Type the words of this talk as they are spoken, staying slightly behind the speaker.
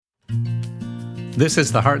This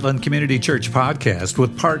is the Heartland Community Church podcast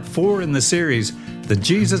with part 4 in the series, The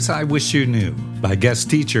Jesus I Wish You Knew, by guest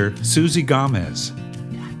teacher Susie Gomez.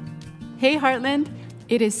 Hey Heartland,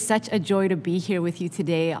 it is such a joy to be here with you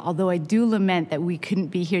today, although I do lament that we couldn't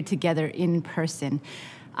be here together in person.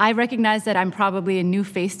 I recognize that I'm probably a new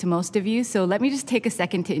face to most of you, so let me just take a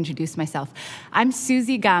second to introduce myself. I'm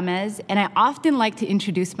Susie Gomez, and I often like to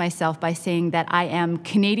introduce myself by saying that I am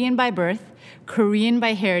Canadian by birth, Korean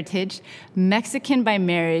by heritage, Mexican by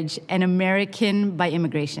marriage, and American by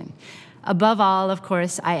immigration. Above all, of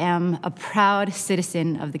course, I am a proud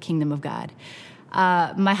citizen of the Kingdom of God.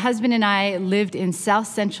 My husband and I lived in South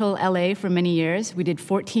Central LA for many years. We did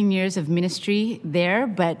 14 years of ministry there,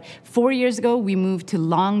 but 4 years ago, we moved to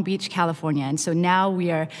Long Beach, California. And so now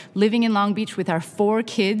we are living in Long Beach with our 4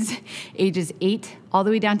 kids, ages 8 all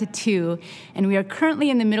the way down to 2. And we are currently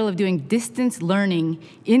in the middle of doing distance learning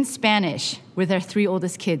in Spanish with our 3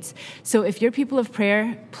 oldest kids. So if you're people of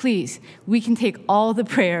prayer, please, we can take all the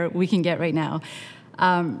prayer we can get right now.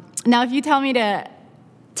 Now, if you tell me to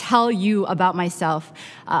tell you about myself,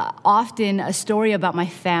 often a story about my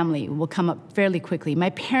family will come up fairly quickly. My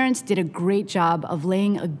parents did a great job of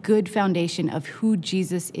laying a good foundation of who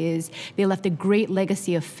Jesus is. They left a great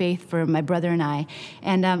legacy of faith for my brother and I.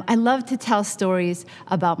 And I love to tell stories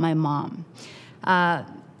about my mom.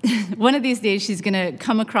 One of these days, she's going to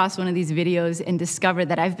come across one of these videos and discover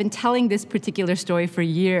that I've been telling this particular story for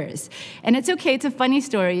years. And it's okay, it's a funny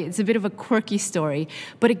story, it's a bit of a quirky story,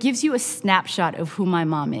 but it gives you a snapshot of who my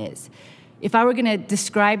mom is. If I were going to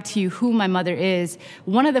describe to you who my mother is,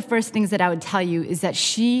 one of the first things that I would tell you is that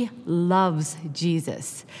she loves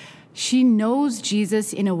Jesus. She knows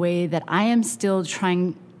Jesus in a way that I am still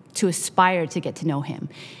trying to aspire to get to know him.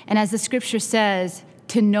 And as the scripture says,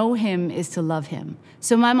 to know him is to love him.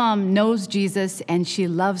 So my mom knows Jesus and she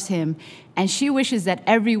loves him, and she wishes that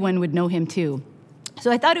everyone would know him too.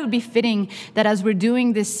 So I thought it would be fitting that as we're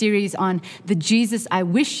doing this series on the Jesus I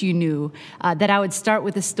Wish You Knew, that I would start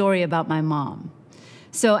with a story about my mom.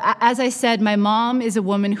 So as I said, my mom is a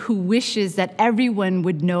woman who wishes that everyone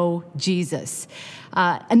would know Jesus.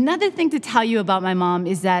 Another thing to tell you about my mom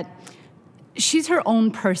is that she's her own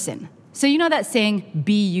person. So you know that saying,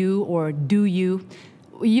 be you or do you?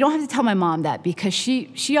 You don't have to tell my mom that because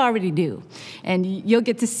she already do. And you'll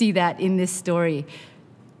get to see that in this story.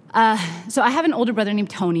 So I have an older brother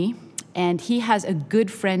named Tony, and he has a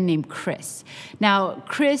good friend named Chris. Now,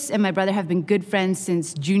 Chris and my brother have been good friends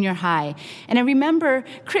since junior high. And I remember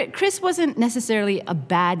Chris wasn't necessarily a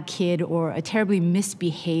bad kid or a terribly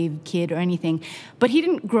misbehaved kid or anything, but he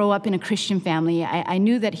didn't grow up in a Christian family. I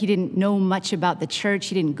knew that he didn't know much about the church.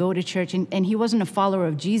 He didn't go to church, and he wasn't a follower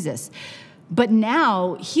of Jesus. But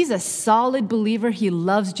now he's a solid believer. He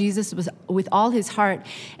loves Jesus with all his heart.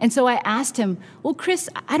 And so I asked him, well, Chris,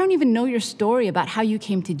 I don't even know your story about how you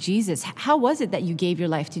came to Jesus. How was it that you gave your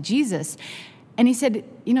life to Jesus? And he said,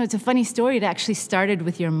 you know, it's a funny story. It actually started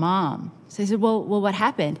with your mom. So I said, well, what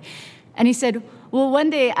happened? And he said, well, one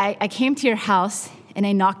day I came to your house and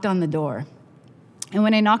I knocked on the door. And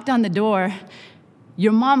when I knocked on the door,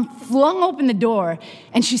 your mom flung open the door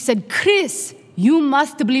and she said, Chris, you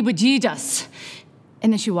must believe with Jesus.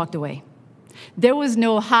 And then she walked away. There was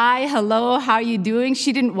no hi, hello, how are you doing?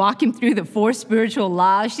 She didn't walk him through the 4 spiritual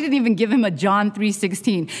laws. She didn't even give him a John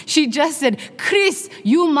 3:16. She just said, Chris,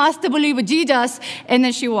 you must believe with Jesus. And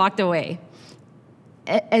then she walked away.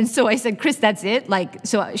 And so I said, Chris, that's it?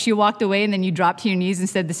 So she walked away and then you dropped to your knees and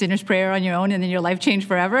said the sinner's prayer on your own and then your life changed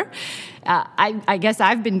forever? I guess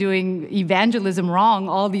I've been doing evangelism wrong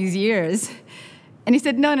all these years. And he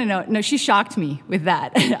said, no, she shocked me with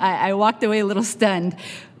that. I walked away a little stunned.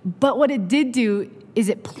 But what it did do is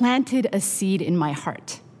it planted a seed in my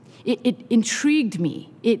heart. It intrigued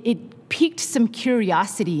me. It piqued some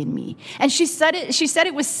curiosity in me. And she said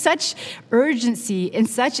it with such urgency and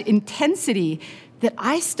such intensity that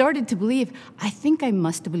I started to believe, I think I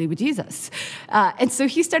must believe with Jesus. And so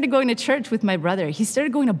he started going to church with my brother. He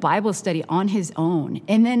started going to Bible study on his own.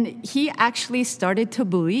 And then he actually started to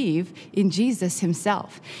believe in Jesus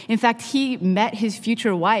himself. In fact, he met his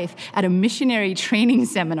future wife at a missionary training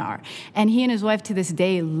seminar. And he and his wife to this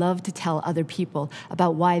day love to tell other people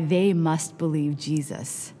about why they must believe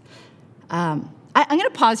Jesus. I'm going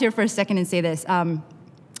to pause here for a second and say this.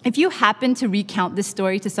 If you happen to recount this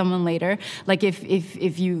story to someone later, like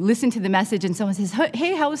if you listen to the message and someone says,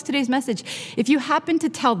 hey, how was today's message? If you happen to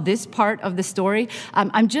tell this part of the story,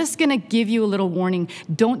 I'm just going to give you a little warning.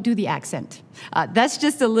 Don't do the accent. That's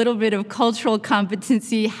just a little bit of cultural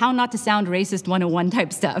competency, how not to sound racist 101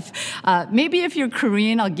 type stuff. Maybe if you're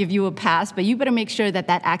Korean, I'll give you a pass, but you better make sure that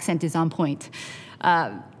that accent is on point.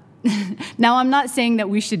 Now, I'm not saying that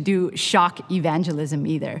we should do shock evangelism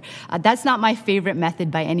either. That's not my favorite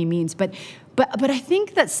method by any means. But I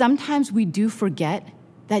think that sometimes we do forget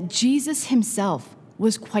that Jesus himself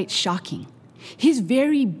was quite shocking. His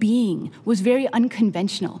very being was very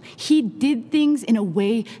unconventional. He did things in a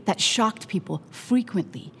way that shocked people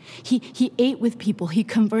frequently. He ate with people, he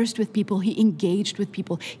conversed with people, he engaged with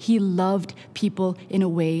people. He loved people in a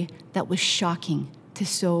way that was shocking to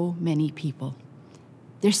so many people.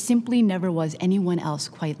 There simply never was anyone else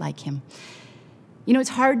quite like him. You know,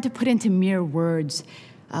 it's hard to put into mere words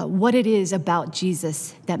what it is about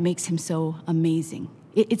Jesus that makes him so amazing.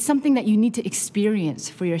 It's something that you need to experience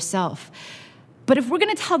for yourself. But if we're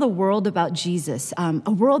going to tell the world about Jesus,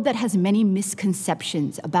 a world that has many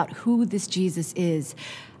misconceptions about who this Jesus is,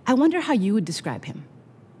 I wonder how you would describe him.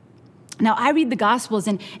 Now, I read the Gospels,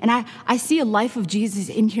 and I see a life of Jesus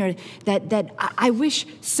in here that I wish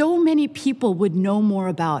so many people would know more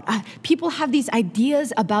about. People have these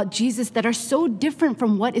ideas about Jesus that are so different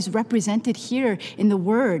from what is represented here in the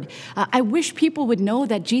Word. I wish people would know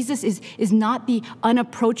that Jesus is not the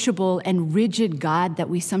unapproachable and rigid God that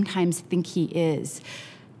we sometimes think he is.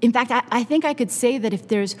 In fact, I think I could say that if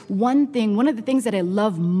there's one of the things that I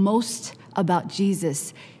love most about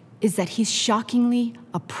Jesus is that he's shockingly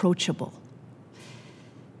approachable.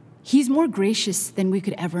 He's more gracious than we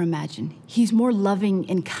could ever imagine. He's more loving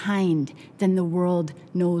and kind than the world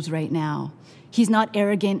knows right now. He's not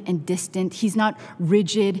arrogant and distant. He's not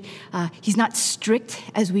rigid. He's not strict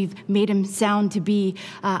as we've made him sound to be.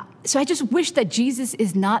 So I just wish that Jesus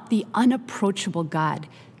is not the unapproachable God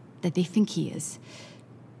that they think he is.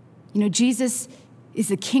 You know, Jesus is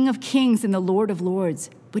the King of Kings and the Lord of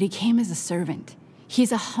Lords, but he came as a servant.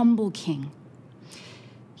 He's a humble king.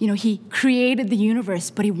 You know, he created the universe,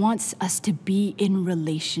 but he wants us to be in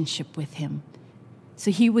relationship with him. So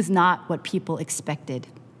he was not what people expected.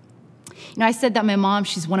 You know, I said that my mom,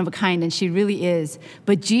 she's one of a kind, and she really is.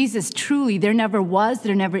 But Jesus, truly, there never was,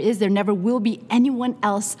 there never is, there never will be anyone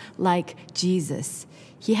else like Jesus.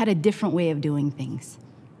 He had a different way of doing things.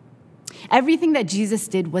 Everything that Jesus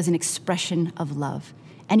did was an expression of love,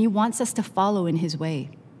 and he wants us to follow in his way.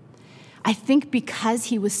 I think because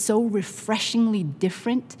he was so refreshingly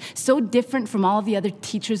different, so different from all the other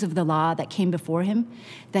teachers of the law that came before him,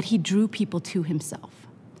 that he drew people to himself.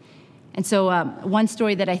 And so one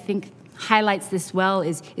story that I think highlights this well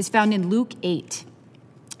is found in Luke 8,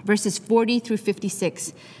 verses 40 through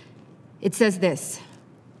 56. It says this: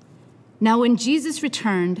 "Now when Jesus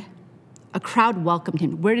returned, a crowd welcomed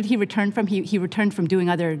him." Where did he return from? He returned from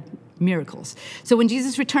doing other miracles. So when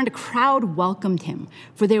Jesus returned, a crowd welcomed him,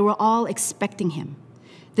 for they were all expecting him.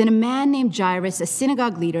 Then a man named Jairus, a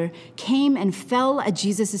synagogue leader, came and fell at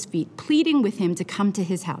Jesus' feet, pleading with him to come to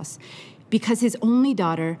his house, because his only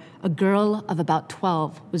daughter, a girl of about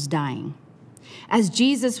 12, was dying. As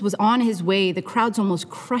Jesus was on his way, the crowds almost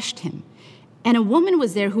crushed him. And a woman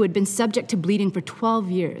was there who had been subject to bleeding for 12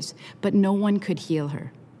 years, but no one could heal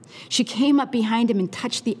her. She came up behind him and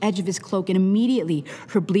touched the edge of his cloak, and immediately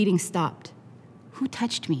her bleeding stopped. "Who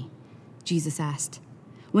touched me?" Jesus asked.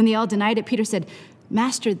 When they all denied it, Peter said,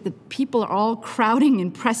 "Master, the people are all crowding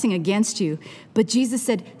and pressing against you." But Jesus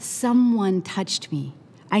said, "Someone touched me.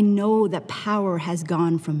 I know that power has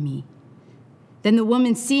gone from me." Then the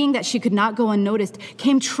woman, seeing that she could not go unnoticed,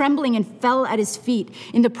 came trembling and fell at his feet.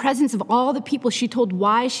 In the presence of all the people, she told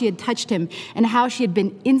why she had touched him and how she had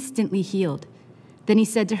been instantly healed. Then he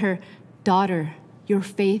said to her, "Daughter, your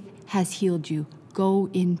faith has healed you. Go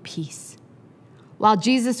in peace." While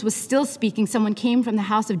Jesus was still speaking, someone came from the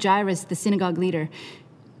house of Jairus, the synagogue leader.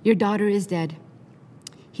 "Your daughter is dead."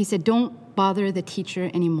 He said, "Don't bother the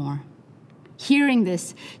teacher anymore." Hearing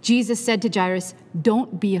this, Jesus said to Jairus,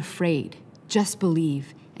 "Don't be afraid, just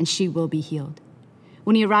believe, and she will be healed."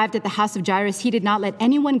 When he arrived at the house of Jairus, he did not let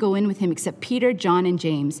anyone go in with him except Peter, John, and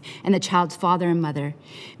James, and the child's father and mother.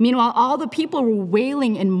 Meanwhile, all the people were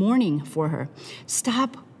wailing and mourning for her.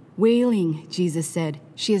 "Stop wailing," Jesus said.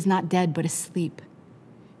 "She is not dead, but asleep."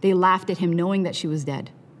 They laughed at him, knowing that she was dead.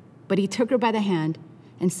 But he took her by the hand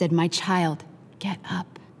and said, "My child, get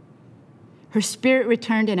up." Her spirit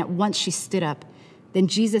returned, and at once she stood up. Then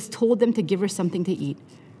Jesus told them to give her something to eat.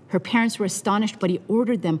 Her parents were astonished, but he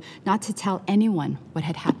ordered them not to tell anyone what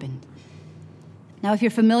had happened. Now, if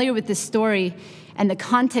you're familiar with this story and the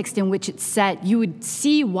context in which it's set, you would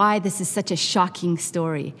see why this is such a shocking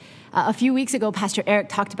story. A few weeks ago, Pastor Eric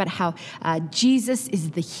talked about how Jesus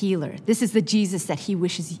is the healer. This is the Jesus that he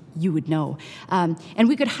wishes you would know. And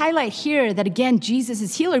we could highlight here that, again, Jesus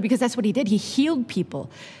is healer because that's what he did. He healed people.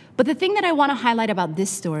 But the thing that I want to highlight about this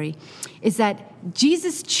story is that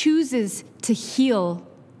Jesus chooses to heal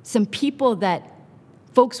some people that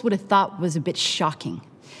folks would have thought was a bit shocking.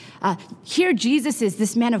 Here Jesus is,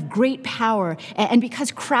 this man of great power, and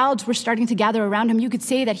because crowds were starting to gather around him, you could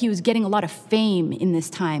say that he was getting a lot of fame in this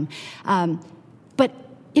time. But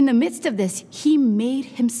in the midst of this, he made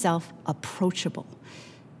himself approachable.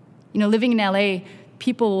 Living in LA,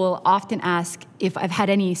 people will often ask if I've had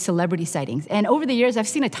any celebrity sightings. And over the years, I've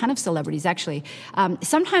seen a ton of celebrities, actually.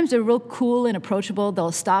 Sometimes they're real cool and approachable.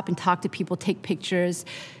 They'll stop and talk to people, take pictures.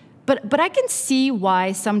 But I can see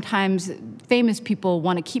why sometimes famous people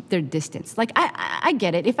want to keep their distance. Like, I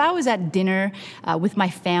get it. If I was at dinner with my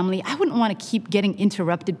family, I wouldn't want to keep getting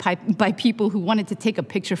interrupted by people who wanted to take a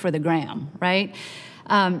picture for the gram, right?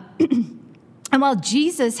 And while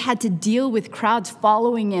Jesus had to deal with crowds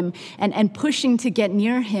following him and pushing to get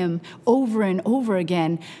near him over and over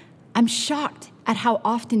again, I'm shocked at how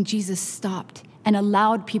often Jesus stopped and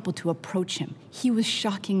allowed people to approach him. He was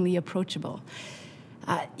shockingly approachable.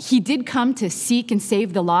 He did come to seek and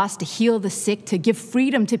save the lost, to heal the sick, to give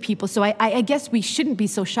freedom to people. So I guess we shouldn't be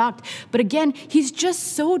so shocked. But again, he's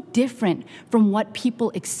just so different from what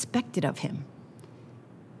people expected of him.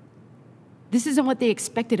 This isn't what they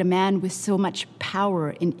expected a man with so much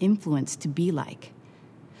power and influence to be like.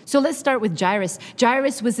 So let's start with Jairus.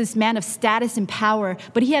 Jairus was this man of status and power,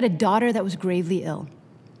 but he had a daughter that was gravely ill.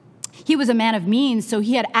 He was a man of means, so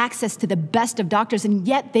he had access to the best of doctors, and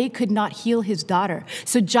yet they could not heal his daughter.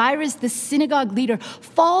 So Jairus, the synagogue leader,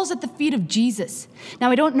 falls at the feet of Jesus. Now,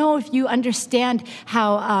 I don't know if you understand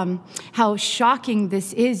how shocking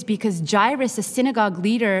this is, because Jairus, a synagogue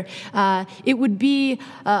leader, it would be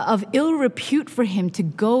of ill repute for him to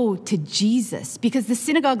go to Jesus, because the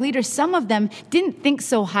synagogue leaders, some of them didn't think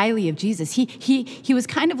so highly of Jesus. He was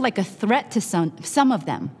kind of like a threat to some of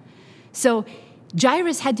them. So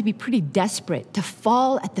Jairus had to be pretty desperate to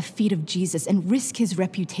fall at the feet of Jesus and risk his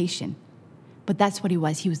reputation. But that's what he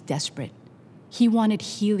was. He was desperate. He wanted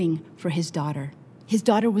healing for his daughter. His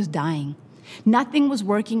daughter was dying. Nothing was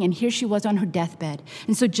working, and here she was on her deathbed.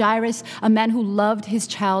 And so Jairus, a man who loved his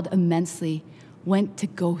child immensely, went to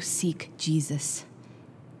go seek Jesus.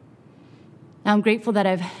 Now, I'm grateful that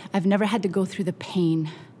I've never had to go through the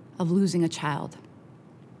pain of losing a child.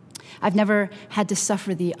 I've never had to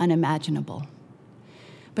suffer the unimaginable.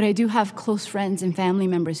 But I do have close friends and family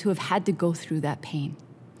members who have had to go through that pain.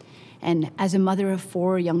 And as a mother of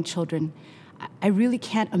 4 young children, I really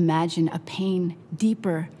can't imagine a pain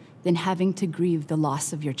deeper than having to grieve the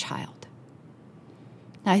loss of your child.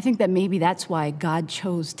 Now, I think that maybe that's why God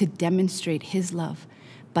chose to demonstrate his love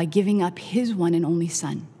by giving up his one and only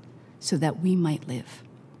son so that we might live.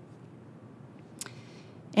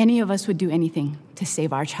 Any of us would do anything to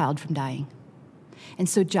save our child from dying. And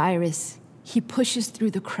so Jairus, he pushes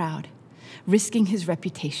through the crowd, risking his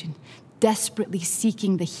reputation, desperately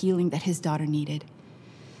seeking the healing that his daughter needed.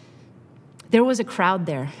 There was a crowd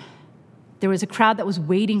there. There was a crowd that was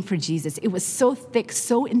waiting for Jesus. It was so thick,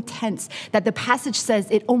 so intense, that the passage says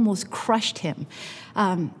it almost crushed him.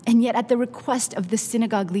 And yet at the request of the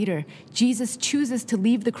synagogue leader, Jesus chooses to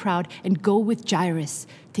leave the crowd and go with Jairus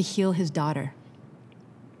to heal his daughter.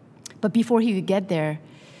 But before he could get there,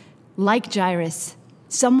 like Jairus,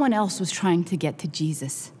 someone else was trying to get to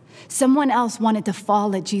Jesus. Someone else wanted to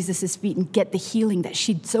fall at Jesus' feet and get the healing that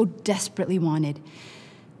she so desperately wanted.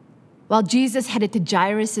 While Jesus headed to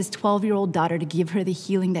Jairus' 12-year-old daughter to give her the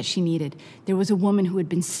healing that she needed, there was a woman who had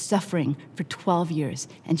been suffering for 12 years,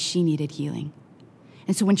 and she needed healing.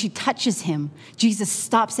 And so when she touches him, Jesus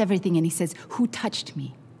stops everything and he says, "Who touched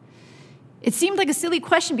me?" It seemed like a silly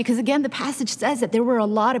question because, again, the passage says that there were a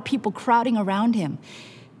lot of people crowding around him.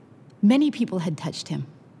 Many people had touched him.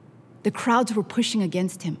 The crowds were pushing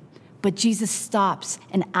against him. But Jesus stops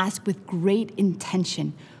and asks with great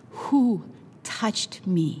intention, "Who touched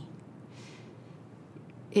me?"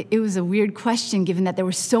 It was a weird question given that there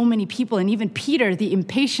were so many people. And even Peter, the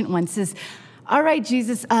impatient one, says, "All right,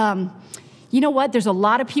 Jesus, you know what? There's a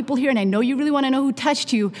lot of people here, and I know you really want to know who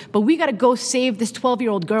touched you, but we got to go save this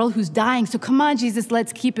 12-year-old girl who's dying. So come on, Jesus,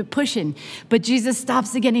 let's keep it pushing." But Jesus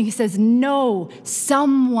stops again, and he says, "No,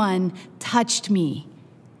 someone touched me.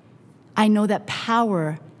 I know that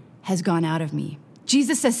power has gone out of me."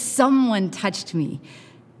 Jesus says, someone touched me.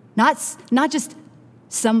 Not just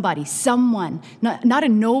somebody, someone, not a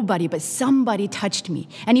nobody, but somebody touched me.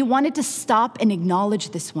 And he wanted to stop and acknowledge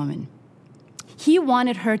this woman. He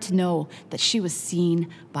wanted her to know that she was seen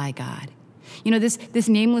by God. You know, this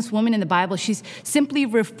nameless woman in the Bible, she's simply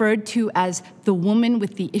referred to as the woman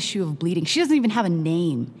with the issue of bleeding. She doesn't even have a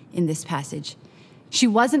name in this passage. She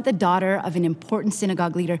wasn't the daughter of an important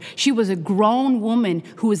synagogue leader. She was a grown woman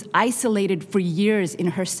who was isolated for years in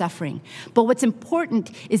her suffering. But what's important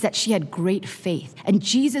is that she had great faith, and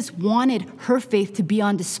Jesus wanted her faith to be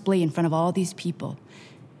on display in front of all these people.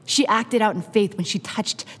 She acted out in faith when she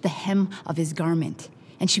touched the hem of his garment,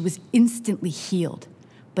 and she was instantly healed.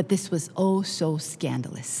 But this was oh so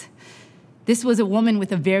scandalous. This was a woman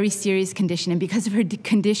with a very serious condition, and because of her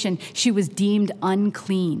condition, she was deemed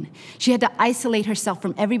unclean. She had to isolate herself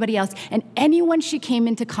from everybody else, and anyone she came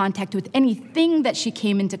into contact with, anything that she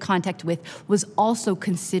came into contact with, was also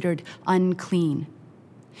considered unclean.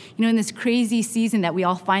 You know, in this crazy season that we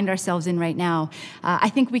all find ourselves in right now, I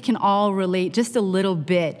think we can all relate just a little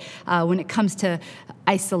bit when it comes to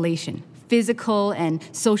isolation. Physical and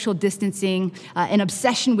social distancing, an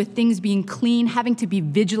obsession with things being clean, having to be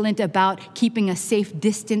vigilant about keeping a safe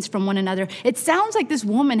distance from one another. It sounds like this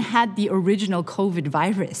woman had the original COVID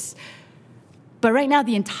virus. But right now,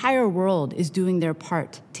 the entire world is doing their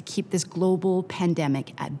part to keep this global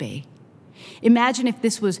pandemic at bay. Imagine if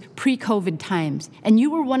this was pre-COVID times and you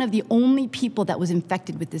were one of the only people that was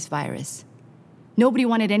infected with this virus. Nobody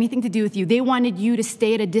wanted anything to do with you. They wanted you to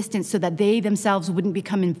stay at a distance so that they themselves wouldn't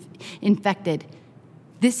become infected.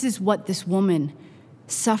 This is what this woman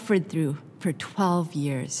suffered through for 12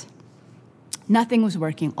 years. Nothing was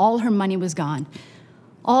working. All her money was gone.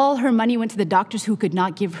 All her money went to the doctors who could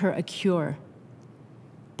not give her a cure.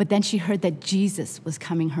 But then she heard that Jesus was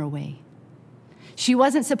coming her way. She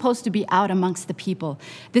wasn't supposed to be out amongst the people.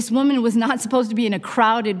 This woman was not supposed to be in a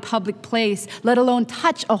crowded public place, let alone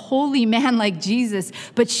touch a holy man like Jesus.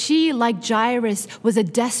 But she, like Jairus, was a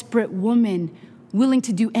desperate woman, willing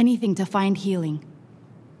to do anything to find healing.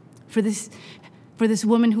 For this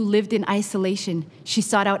woman who lived in isolation, she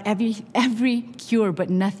sought out every cure, but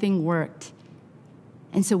nothing worked.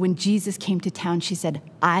 And so when Jesus came to town, she said,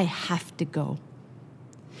 I have to go.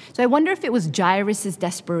 So I wonder if it was Jairus'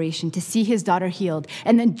 desperation to see his daughter healed,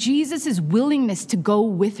 and then Jesus' willingness to go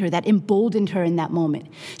with her that emboldened her in that moment.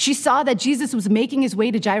 She saw that Jesus was making his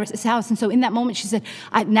way to Jairus' house, and so in that moment she said,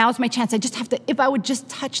 now's my chance. I just have to, if I would just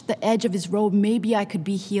touch the edge of his robe, maybe I could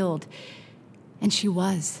be healed. And she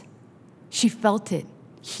was. She felt it.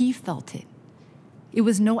 He felt it. It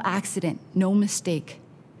was no accident, no mistake.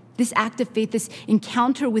 This act of faith, this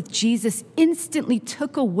encounter with Jesus, instantly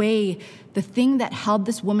took away the thing that held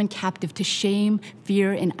this woman captive to shame,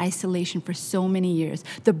 fear, and isolation for so many years.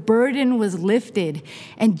 The burden was lifted,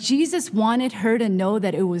 and Jesus wanted her to know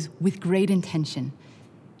that it was with great intention.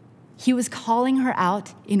 He was calling her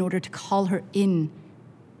out in order to call her in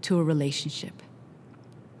to a relationship.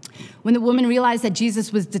 When the woman realized that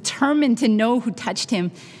Jesus was determined to know who touched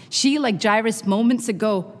him, she, like Jairus moments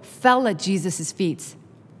ago, fell at Jesus' feet.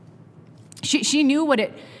 She knew what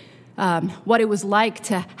it was like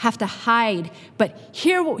to have to hide, but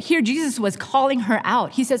here Jesus was calling her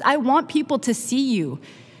out. He says, I want people to see you.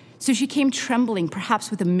 So she came trembling, perhaps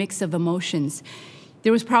with a mix of emotions.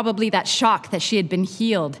 There was probably that shock that she had been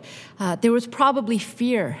healed. There was probably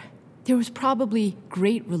fear. There was probably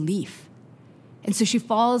great relief. And so she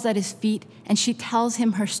falls at his feet and she tells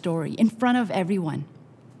him her story in front of everyone.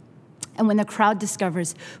 And when the crowd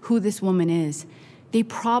discovers who this woman is, they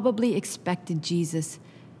probably expected Jesus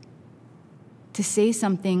to say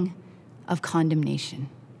something of condemnation.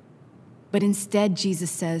 But instead, Jesus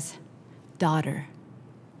says, daughter,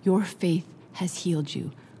 your faith has healed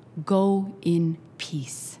you. Go in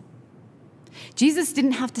peace. Jesus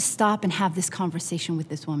didn't have to stop and have this conversation with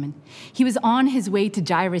this woman. He was on his way to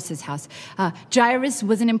Jairus' house. Jairus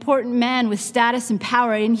was an important man with status and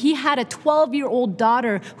power, and he had a 12-year-old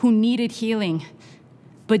daughter who needed healing.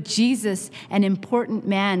 But Jesus, an important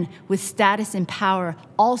man with status and power,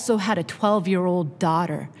 also had a 12-year-old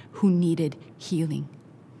daughter who needed healing.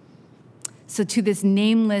 So to this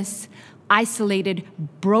nameless, isolated,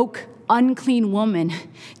 broke, unclean woman,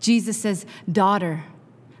 Jesus says, daughter,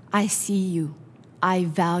 I see you. I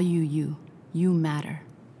value you. You matter.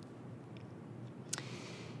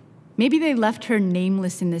 Maybe they left her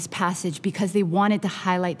nameless in this passage because they wanted to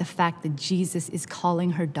highlight the fact that Jesus is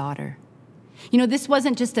calling her daughter. You know, this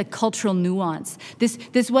wasn't just a cultural nuance.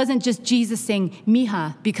 This wasn't just Jesus saying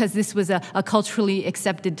mija because this was a culturally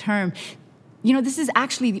accepted term. You know, this is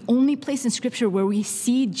actually the only place in Scripture where we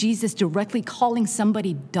see Jesus directly calling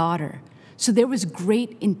somebody daughter. So there was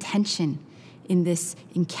great intention in this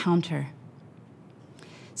encounter.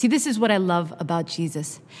 See, this is what I love about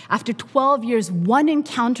Jesus. After 12 years, one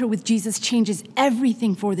encounter with Jesus changes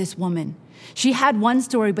everything for this woman. She had one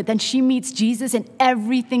story, but then she meets Jesus and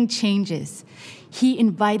everything changes. He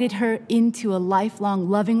invited her into a lifelong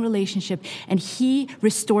loving relationship, and he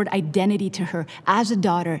restored identity to her as a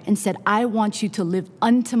daughter and said, I want you to live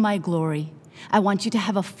unto my glory. I want you to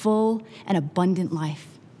have a full and abundant life.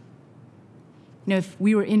 You know, if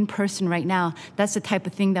we were in person right now, that's the type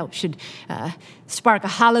of thing that should spark a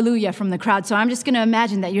hallelujah from the crowd. So I'm just going to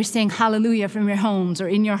imagine that you're saying hallelujah from your homes or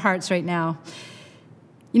in your hearts right now.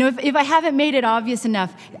 You know, if I haven't made it obvious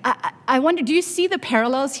enough, I wonder, do you see the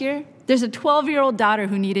parallels here? There's a 12-year-old daughter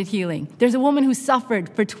who needed healing. There's a woman who suffered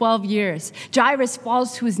for 12 years. Jairus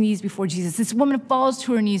falls to his knees before Jesus. This woman falls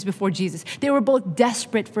to her knees before Jesus. They were both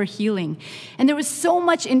desperate for healing. And there was so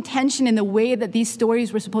much intention in the way that these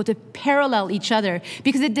stories were supposed to parallel each other,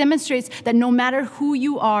 because it demonstrates that no matter who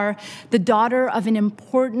you are, the daughter of an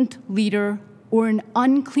important leader or an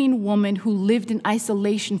unclean woman who lived in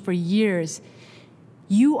isolation for years,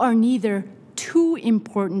 you are neither too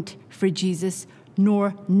important for Jesus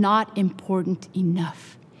nor not important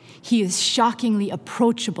enough. He is shockingly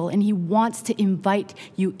approachable, and he wants to invite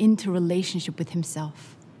you into relationship with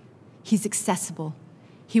himself. He's accessible.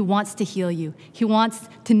 He wants to heal you. He wants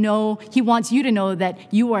you to know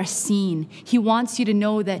that you are seen. He wants you to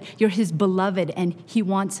know that you're his beloved, and he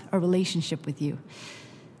wants a relationship with you.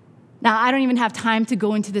 Now, I don't even have time to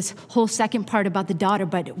go into this whole second part about the daughter,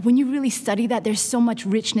 but when you really study that, there's so much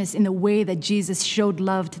richness in the way that Jesus showed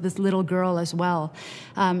love to this little girl as well.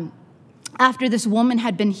 After this woman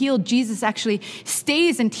had been healed, Jesus actually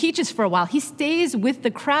stays and teaches for a while. He stays with the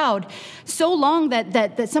crowd so long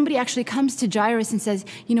that somebody actually comes to Jairus and says,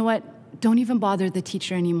 you know what, don't even bother the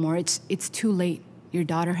teacher anymore. It's too late. Your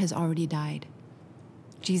daughter has already died.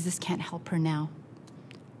 Jesus can't help her now.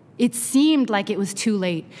 It seemed like it was too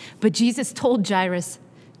late, but Jesus told Jairus,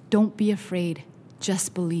 don't be afraid,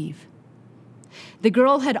 just believe. The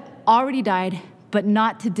girl had already died, but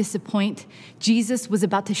not to disappoint. Jesus was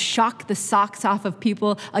about to shock the socks off of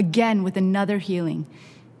people again with another healing.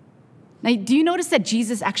 Now, do you notice that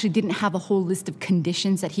Jesus actually didn't have a whole list of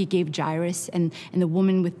conditions that he gave Jairus and the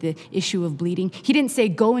woman with the issue of bleeding? He didn't say,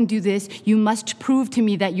 go and do this. You must prove to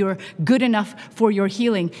me that you're good enough for your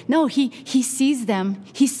healing. No, he sees them.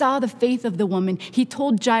 He saw the faith of the woman. He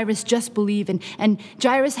told Jairus, just believe. And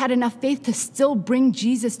Jairus had enough faith to still bring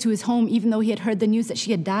Jesus to his home, even though he had heard the news that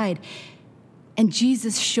she had died. And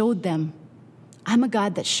Jesus showed them, I'm a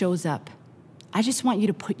God that shows up. I just want you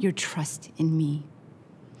to put your trust in me.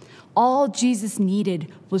 All Jesus needed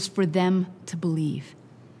was for them to believe.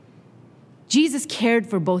 Jesus cared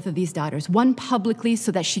for both of these daughters, one publicly so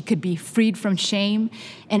that she could be freed from shame,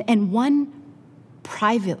 and one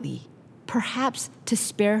privately, perhaps to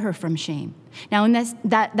spare her from shame. Now, in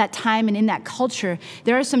that time and in that culture,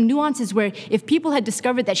 there are some nuances where if people had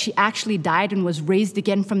discovered that she actually died and was raised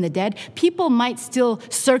again from the dead, people might still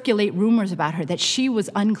circulate rumors about her, that she was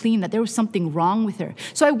unclean, that there was something wrong with her.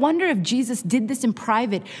 So I wonder if Jesus did this in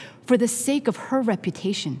private for the sake of her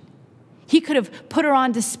reputation. He could have put her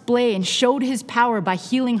on display and showed his power by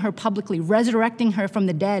healing her publicly, resurrecting her from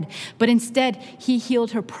the dead, but instead he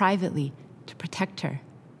healed her privately to protect her.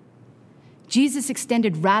 Jesus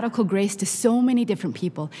extended radical grace to so many different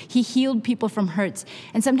people. He healed people from hurts,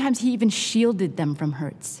 and sometimes he even shielded them from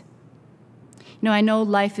hurts. You know, I know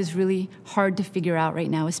life is really hard to figure out right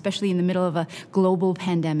now, especially in the middle of a global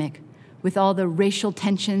pandemic, with all the racial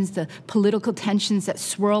tensions, the political tensions that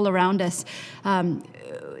swirl around us.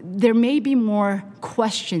 There may be more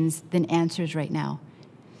questions than answers right now.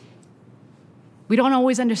 We don't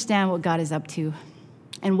always understand what God is up to.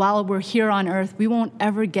 And while we're here on earth, we won't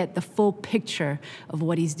ever get the full picture of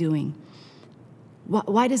what he's doing.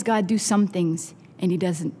 Why does God do some things and he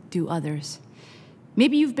doesn't do others?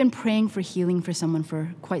 Maybe you've been praying for healing for someone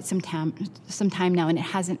for quite some time now, and it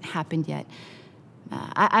hasn't happened yet.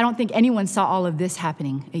 I don't think anyone saw all of this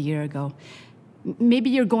happening a year ago.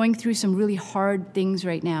 Maybe you're going through some really hard things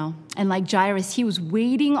right now. And like Jairus, he was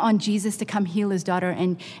waiting on Jesus to come heal his daughter,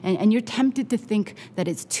 and you're tempted to think that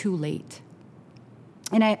it's too late.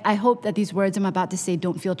 And I hope that these words I'm about to say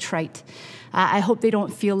don't feel trite. I hope they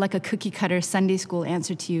don't feel like a cookie-cutter Sunday school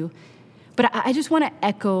answer to you. But I just want to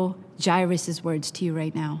echo Jairus' words to you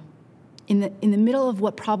right now. In the middle of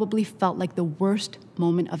what probably felt like the worst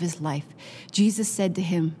moment of his life, Jesus said to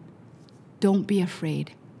him, don't be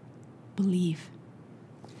afraid, believe.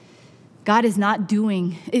 God is not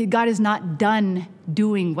done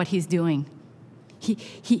doing what he's doing.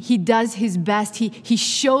 He does his best. He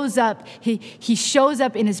shows up. He shows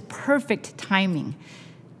up in his perfect timing.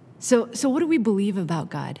 So what do we believe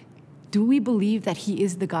about God? Do we believe that He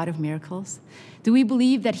is the God of miracles? Do we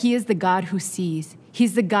believe that He is the God who sees?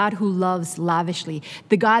 He's the God who loves lavishly,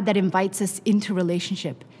 the God that invites us into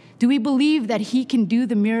relationship. Do we believe that He can do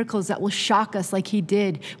the miracles that will shock us like He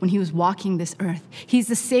did when He was walking this earth? He's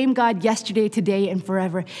the same God yesterday, today, and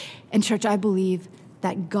forever. And church, I believe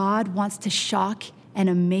that God wants to shock and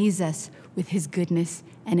amaze us with His goodness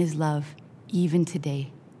and His love, even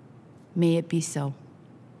today. May it be so.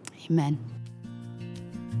 Amen.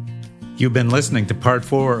 You've been listening to part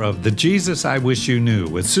 4 of The Jesus I Wish You Knew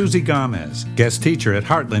with Susie Gomez, guest teacher at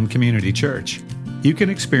Heartland Community Church. You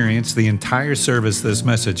can experience the entire service this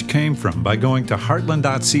message came from by going to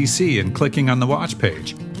heartland.cc and clicking on the watch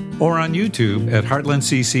page, or on YouTube at Heartland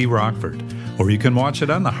CC Rockford, or you can watch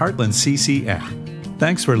it on the Heartland CC app.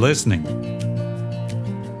 Thanks for listening.